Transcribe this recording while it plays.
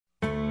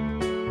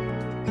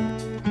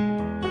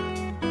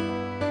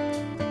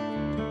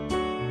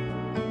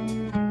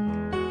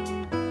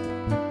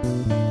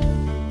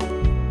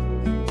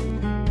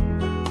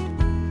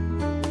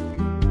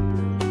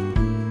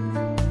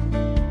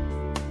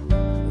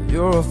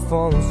You're a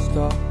falling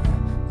star,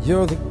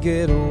 you're the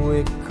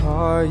getaway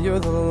car, you're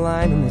the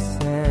line in the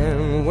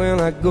sand when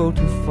I go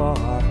too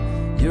far.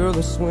 You're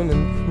the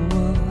swimming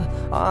pool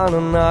on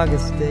an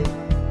August day,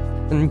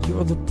 and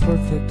you're the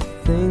perfect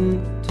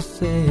thing to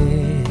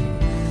say.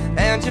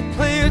 And you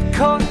play it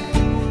coy,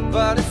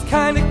 but it's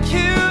kinda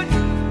cute.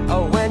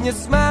 Oh, when you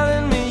smile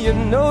at me, you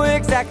know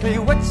exactly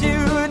what you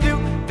do.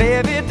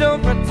 Baby,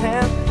 don't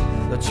pretend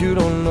that you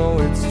don't know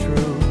it's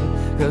true,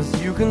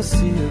 'cause you can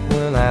see it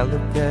when I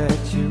look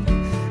at you.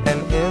 And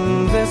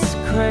in this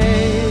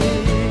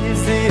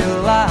crazy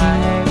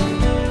life,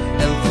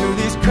 and through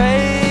these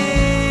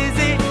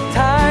crazy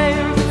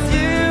times, it's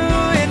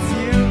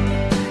you,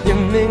 you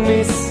make me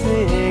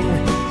sing.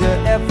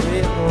 You're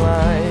every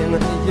line,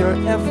 you're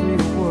every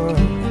word,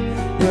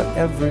 you're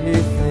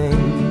everything.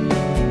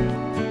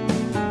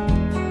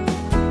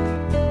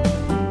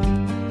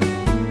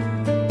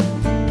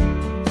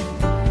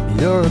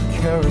 You're a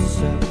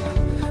carousel,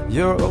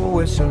 you're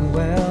always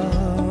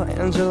well,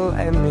 and you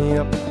light me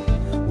up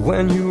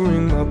when you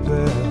ring my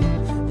bell.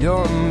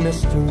 You're a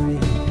mystery,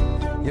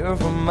 you're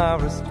from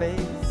outer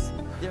space.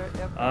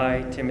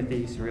 I,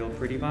 Timothy Cyril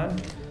Prithipan,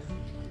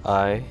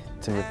 I,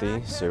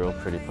 Timothy Cyril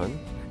Prithipan,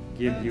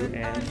 give you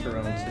and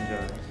Charon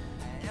Sanjay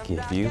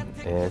give you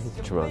and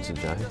Charon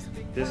Sanjay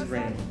this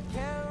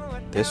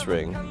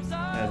ring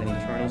as an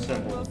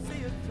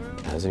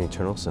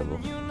eternal symbol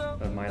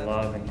of my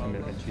love and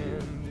commitment to you.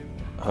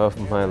 Of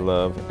my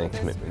love and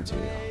commitment to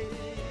you.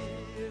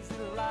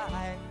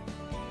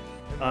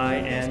 I,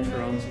 Anne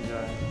Charon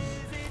Sanjay,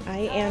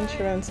 I, Anne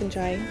Charon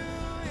Sanjay,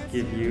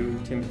 give you,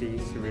 Timothy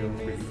Cyril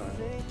Prithipan,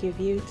 give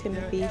you,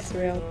 Timothy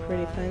Cyril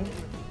Prithipan,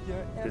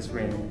 this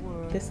ring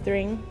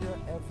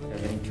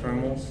as an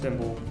eternal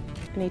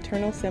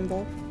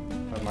symbol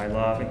of my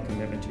love and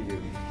commitment to you.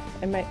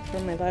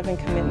 For my love and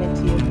commitment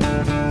to you.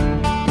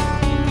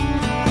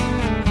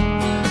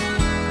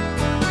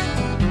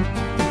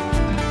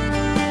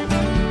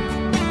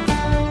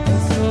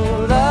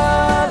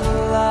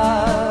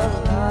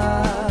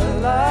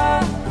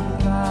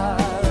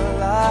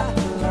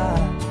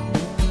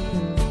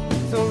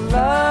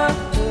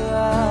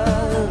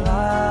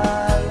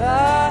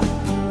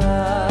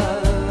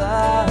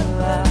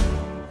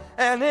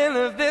 And in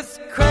this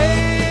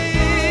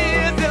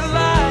crazy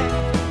life,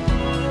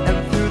 and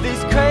through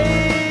these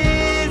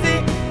crazy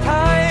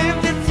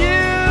times, it's you,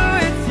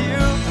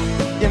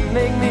 you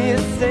make me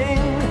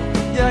sing.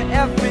 You're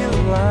every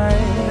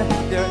line,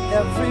 you're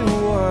every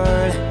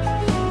word,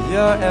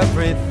 you're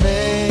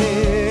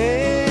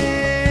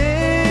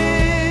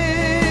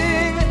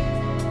everything.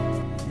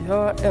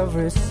 You're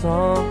every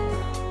song,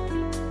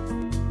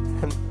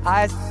 and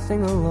I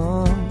sing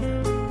along,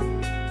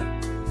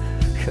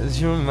 'cause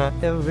you're my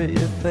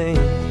everything.